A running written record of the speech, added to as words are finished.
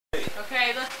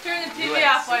Okay, let's turn the TV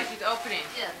off while she's opening.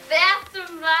 Yeah,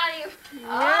 bathroom body.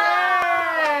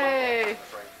 Yay!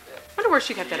 Wonder where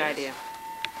she got that idea.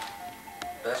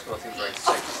 Basketball team's right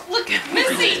six. Look at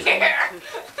Missy here!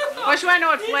 Well, she want to know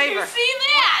what flavor. Did you see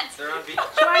that? They're on beach.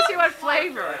 She want to see what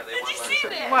flavor. Did you see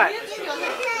that? What?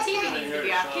 TV needs to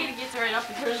be off. Katie gets right up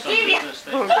and turns the TV off.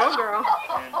 Oh, go girl.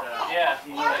 Yeah,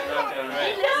 he's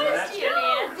right.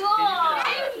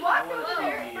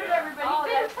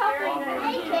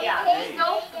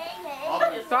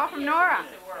 It's all from Nora.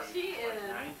 She is.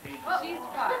 She's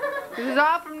fun. This is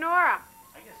all from Nora.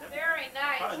 Very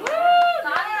nice. Woo!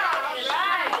 Nice.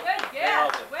 Right. Good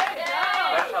girl. Way to go.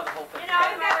 That's how the whole thing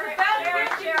I've got the best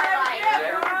gift you ever did,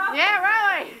 Nora. Yeah,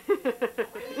 really.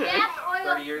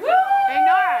 30 years Hey,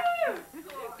 Nora.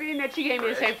 Being that she gave me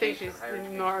the same thing,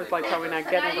 Nora's like probably not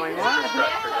getting it, going, what?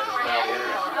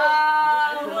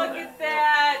 Oh, look at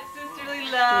that. Sisterly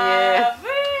love. Yeah.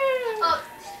 Woo.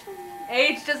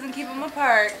 Age doesn't keep them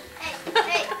apart.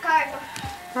 Hey, card.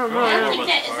 Oh, Is no.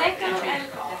 that going to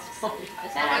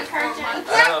Is that our card? I don't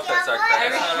know if that's our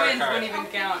card. Irish twins wouldn't even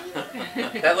count.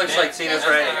 That looks like Tina's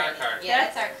writing. Yeah,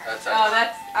 that's our card. That's Oh,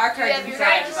 that's our card's Very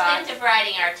inside the box. distinctive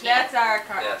writing, our team. That's our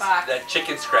card Yes, box. that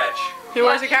chicken scratch. He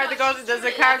wants a card that goes, does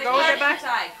the card go with it back?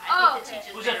 Inside. Oh, the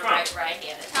teacher's Who's that better from?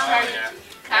 right-handed. Yeah,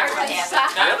 Card you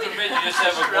just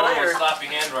have a girl with sloppy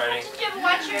handwriting. Did you ever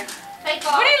watch your fake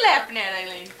What are you laughing at,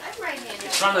 Eileen? I'm right-handed.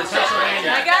 It's from the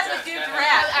Pennsylvania. I got the dude's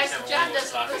rap. John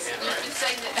doesn't listen. You've been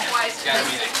saying that twice. Gotta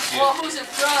be the Well, who's it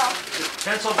from?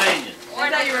 Pennsylvania. I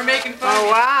thought you were making fun Oh, of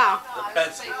me. wow.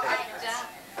 That's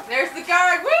There's the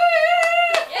card. Woo!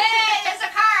 Yay, there's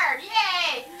a card.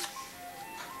 Yay.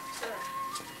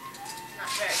 Not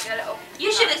very good. Oh,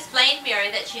 you should explain, Mary,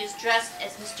 that she's dressed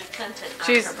as Mr. Clinton on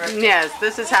She's, her birthday. yes,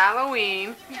 this is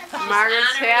Halloween.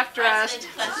 Margaret's half dressed.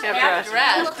 Half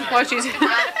dressed. Well, she's missing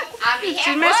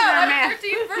her mask.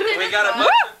 We got a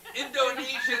bunch of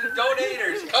Indonesian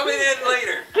donators coming in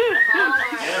later.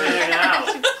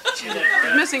 She's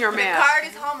missing her The mask. card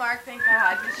is Hallmark, thank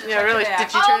God. Yeah, really. Did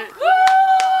she Oh, turn it? woo!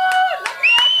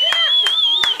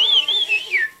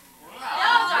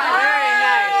 Very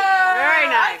nice. Very I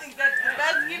nice. think that's the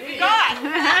best gift you got.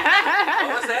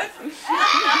 What was that?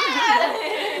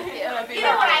 You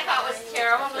know what I thought was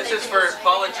terrible? When This they is did for this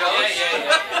Paula thing?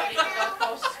 Jones.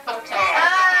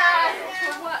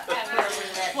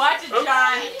 Watch it,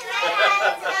 John.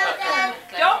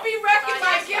 Don't be wrecking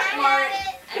my gift, Mart.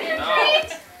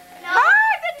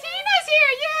 Oh, the Tina's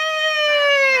here!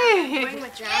 Yay!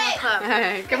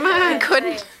 Hey, come on.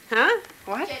 Couldn't. Huh?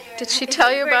 What? Did she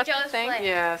tell you about the thing?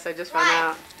 Yes, I just found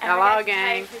out. Hello,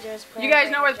 gang. You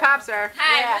guys know where the pops are?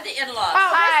 Hi, we're the in-laws.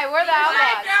 Oh, Hi, we're the my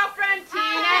outlaws. girlfriend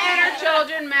Tina and her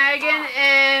children, Megan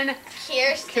and...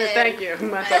 Kirsten. Thank you.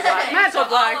 Mental block. Mental All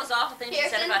block. those awful things she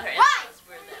said Oh. about her in-laws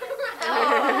were there.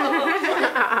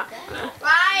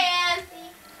 Ryan.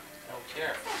 Don't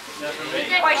care.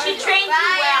 Boy, she trained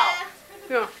you well.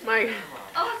 Oh, my...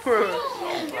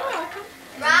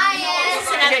 Ryan.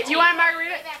 Okay, you want a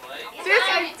margarita?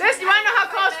 Sis, you want to know how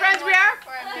close friends we are?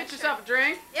 Get yourself a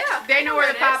drink. Yeah. They know where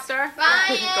the pops are.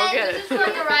 Ryan. Go get it. This is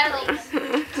going to Riley's.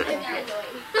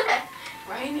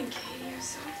 Ryan and Katie are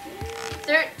so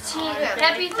 13.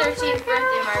 Happy 13th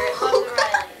birthday, Margaret. Love the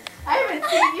Rileys. I haven't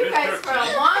seen you guys for a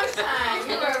long time.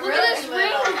 You were Look at this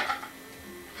ring.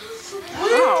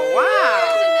 Oh, wow.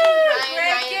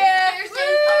 Ryan,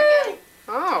 Kirsten.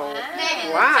 Oh,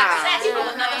 Megan. wow. Successful.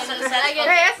 Another successful. Hey,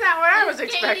 that's not what I was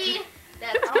expecting. Katie.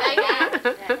 That's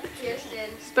Megan. That's Kirsten.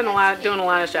 It's been doing a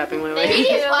lot of shopping lately. Thank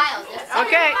you. Wild.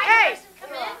 Okay, hey.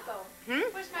 Come in.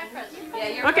 Where's my present? Yeah,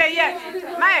 you're Okay, yeah.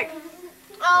 Meg,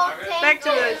 Oh, thank back to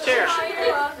the chair. Thank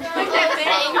you.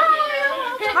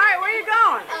 All right, where are you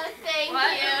going? Thank you.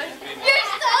 You're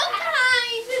so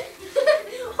kind.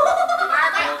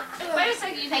 Margaret, wait a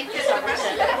second. You take this over.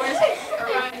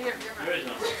 around here.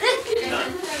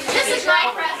 This is my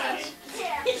present.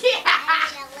 Yeah.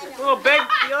 A little big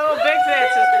for that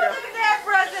sister girl. Look at that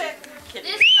present.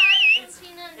 This card is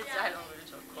Tina and John.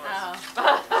 Oh.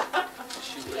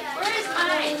 Where is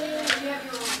mine?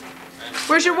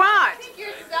 Where's your watch? You're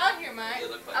out here, Mike.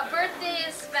 A birthday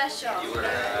is special.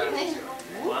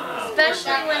 Wow.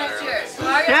 Especially when it's yours.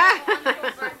 Margaret, Yeah. wonderful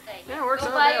birthday. Yeah, it works Go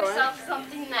out buy that way. yourself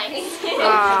something nice.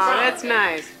 Oh, that's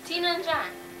nice. Tina and John.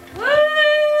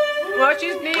 Well,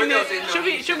 she's needing those it. She'll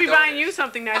be Indonesian buying you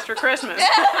something nice for Christmas.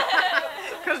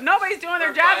 Because nobody's doing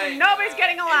their job and nobody's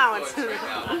getting allowance.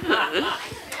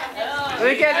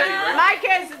 Because my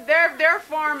kids, their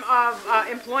form of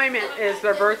employment is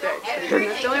their birthday. That's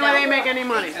the only way they make any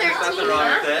money. There's nothing wrong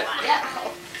with that.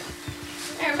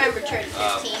 Yeah. I remember turning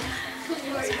 15.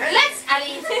 Let's, I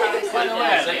mean, By the Is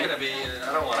way, that gonna be?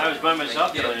 I don't want. I was by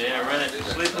myself the other day. I rented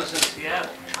Sleepless in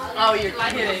Seattle. Oh, you're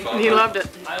kidding. He loved it.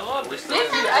 I loved it.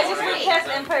 I just went past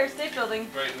Empire State Building.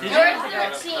 Did you? You're Oh,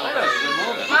 13. that was a good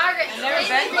movie. Margaret, never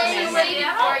been to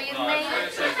before you No, made I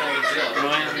it. say thank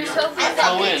you. You're so good.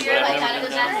 I'll win, You're but like I've never on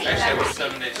been the down. Actually, it was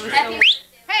 7 days straight. Happy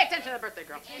Pay attention to the birthday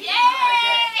girl.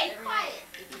 Yay!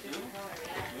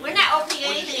 We're not opening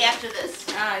anything after this.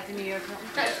 Ah, I didn't even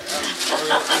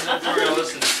We're gonna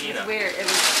listen to Tina. weird. It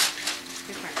was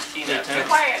different. Tina.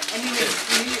 Quiet. I mean,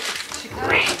 Chicago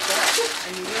was dead.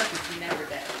 And New York is never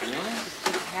dead. It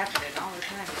keeps happening all the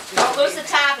time. It's Don't just- lose the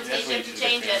top in case you have to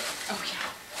change it. Oh,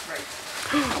 yeah. Right.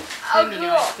 Oh, Then you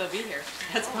know I'd still be here.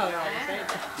 That's probably all I'm saying.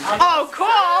 Oh,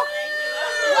 cool.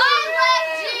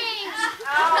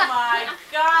 Oh my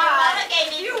God.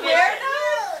 You wear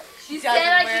those? She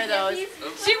doesn't wear those.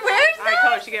 She wears I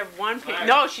told her she get one piece.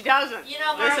 No, she doesn't. You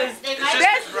know, This Margaret, is- they It's might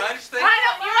just a grunge thing. I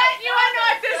know, you want to know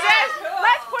what this is?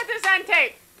 Let's put this on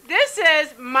tape. This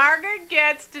is Margaret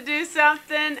gets to do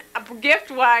something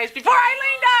gift-wise before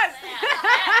Eileen does.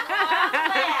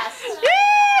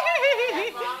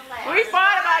 Yay! We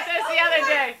fought about this the other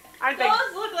day. I think.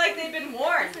 Those look like they've been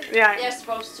worn. Yeah. They're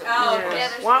supposed to. Oh, Yeah. they're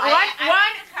One supposed-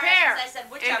 pair. I said,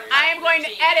 which And are I am going to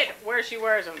jeans? edit where she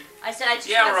wears them. I said, I just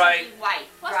Yeah, want right. something white.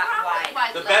 What's wrong with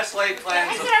white? The best laid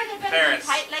plans of parents.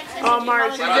 Oh,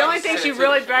 Marcy, the only thing she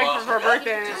really begged for her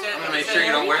birthday. I'm gonna make sure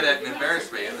you don't wear that and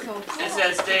embarrass me. It's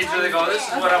that stage where they go, this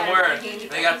is what I'm wearing.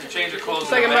 They got to change their clothes.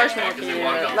 It's like a in the back marshmallow because they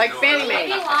walk can, up like the door. Fannie Mae.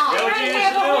 You know what you used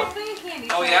to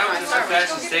do? Oh yeah, I was just so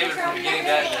fast and saving from getting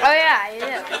that. Oh yeah, you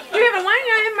do. You have a wine?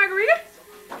 You have margarita?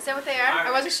 Is that what they are?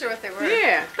 I wasn't sure what they were.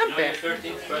 Yeah, You not know your bad.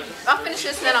 13th present? I'll finish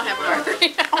this and then I'll have a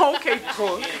margarita. Oh, okay,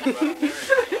 cool.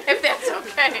 If that's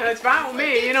okay. That's fine with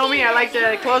me. You know me, I like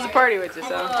to close the party with you, so.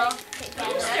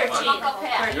 You're 13.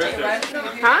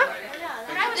 Huh?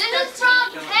 This is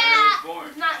from Pat,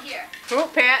 who's not here. Oh,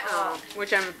 Pat. Oh,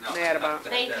 which I'm mad about.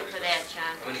 Thank you for that, John.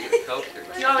 I'm gonna get the coke here.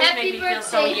 You always make Happy me feel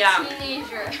so birthday, young.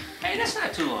 teenager. Hey, that's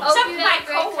not too long. Hope Some you of my had a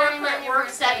great coworker time on at your work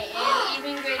said, birthday, and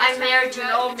even greater I'm married to an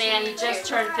time old man, he just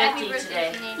turned Happy 50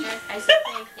 birthday, today. teenager. I said,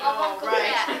 thank you. Oh, Uncle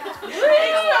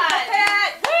Pat.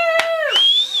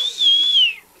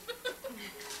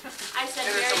 I said,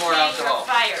 Give her Mary some more Jane, alcohol. you're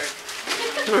fired.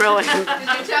 Really? Did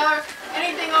you tell her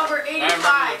anything over 85?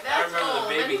 I That's remember the old.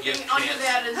 baby Anything gift under cans.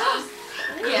 that is just.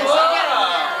 Yes.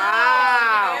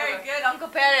 Wow. Very good, Uncle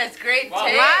Pat. It's great Wow.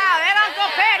 taste. Wow, that Uncle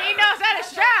Pat, he knows how to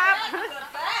shop.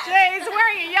 Jay, he's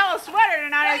wearing a yellow sweater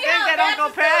tonight, I think, that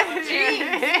Uncle Pat.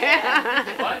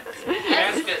 What?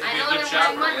 Pat's getting to be a good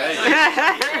shopper. Hey.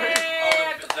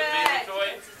 Oh, the baby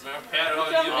toy. Remember Pat? Oh,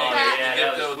 you Oh, made yeah, you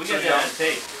that get was, we the got that on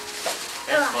tape.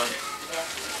 That's fun.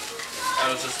 That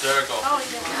was hysterical.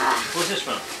 Who's this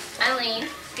from? Eileen.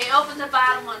 Okay, open the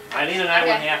bottom one. Eileen and I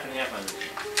went half and half on this.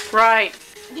 Right.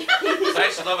 I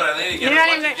used to love it. I think you You're get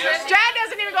a not bunch even, of gifts. John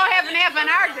doesn't even go half and half on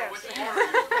our gifts.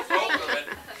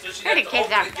 Hey, the kid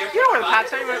down. You know where the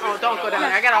pops are? Oh, don't go down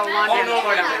there. I got all the laundry on the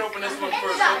floor down there. Open this one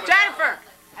first. Jennifer!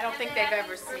 I don't think they've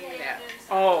ever seen that.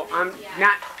 Oh, I'm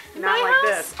not like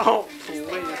this. Oh,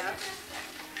 please.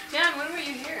 John, when were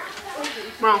you here?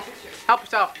 Well, help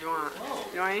yourself if you want.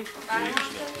 You know what I mean?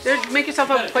 There, make yourself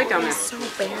a plate down there. So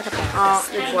bad about Oh,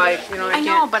 it's like, you know, I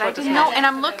know, but I put this didn't in. know, and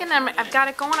I'm looking, I've got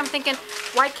it going, I'm thinking,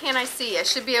 why can't I see? I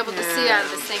should be able to see out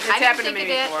of this thing. It's I didn't happened to think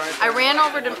me of before. that. I ran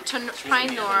over to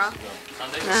find Nora.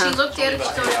 She looked at it, she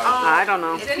goes, I oh, don't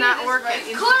know. it's not working.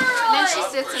 And then she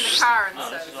sits in the car and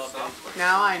says,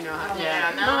 Now I know.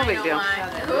 Yeah, now no I big know deal.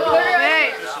 why.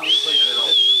 Hey,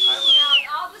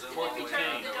 All this will be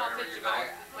turned into a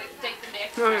 55. Wait, take the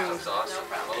mix. That's awesome.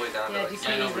 All the way down to Yeah, the you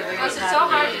can't use it. Because it's so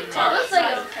hard to tell. Looks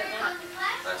like a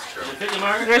That's true. Did it fit you,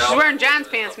 Margaret? well, she's wearing John's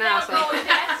pants now, so. No,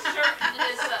 that's shirt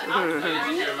is,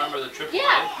 Do you remember the trip?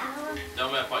 Yeah.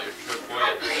 Don't map out your trip for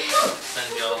you. Send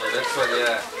you all the That's what,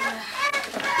 yeah.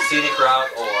 Scenic route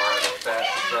or the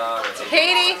fastest route. Or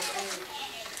Katie,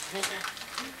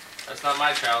 That's not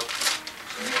my child.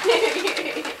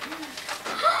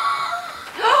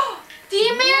 The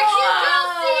American Girl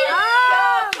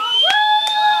Theater.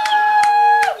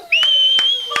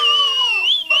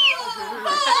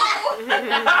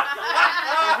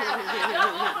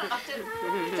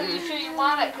 So you sure you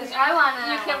want it? Because I want it.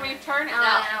 you can return it No.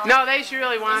 now. No, they should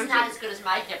really It's want not it. as good as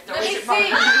my gift. Though, Let me is it,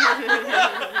 see. Mom?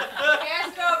 Pass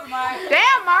it over, Mark.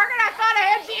 Damn, Margaret, I thought I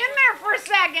had you in there for a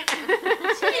second.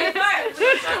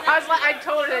 I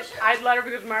told her that I'd let her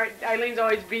because Eileen's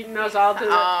always beating us all to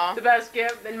the best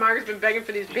gift. And Margaret's been begging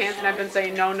for these pants, and I've been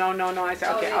saying no, no, no, no. I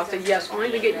said, okay, I'll say yes,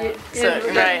 only to get you.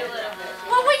 Right.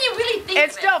 Well, when you really think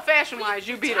It's still fashion-wise.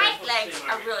 You beat her. tight legs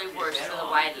are really worse than the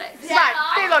wide legs. Right,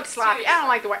 they look sloppy. I don't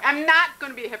like the white. I'm not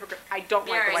going to be a hypocrite. I don't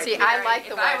like the white. See, I like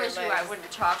the If I wider was you, I legs.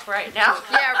 wouldn't talk right now.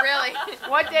 Yeah, really.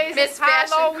 What day is Miss it?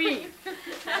 Fashion. Halloween.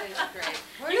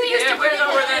 You used to wear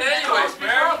wear that anyways,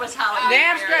 before it was Halloween.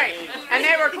 Damn straight. And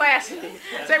they were classy.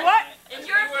 Say what? In You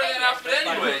your wear that outfit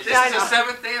anyways. This I is the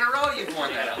know. 7th day in a row you've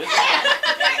worn that outfit.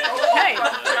 Hey,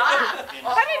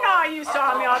 I didn't know you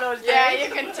saw me all those days. Yeah, you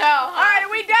can tell. All right,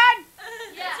 are we done?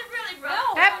 Yeah. It's really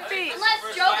rough. Happy feet.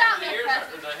 Unless Joe got me a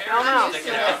present. No, no.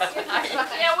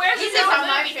 Yeah, where's He's the on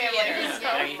my movie family. theater?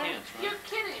 Baggy pants. You're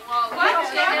kidding. Well, What?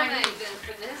 we don't have anything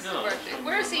for this No. birthday.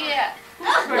 Where's he at?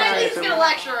 He's gonna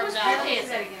lecture him now.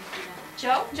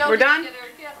 Joe? We're done?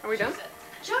 Are we done?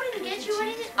 Joe didn't get you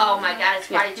anything? Oh my God, it's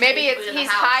probably Maybe he's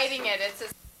hiding it. It's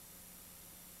his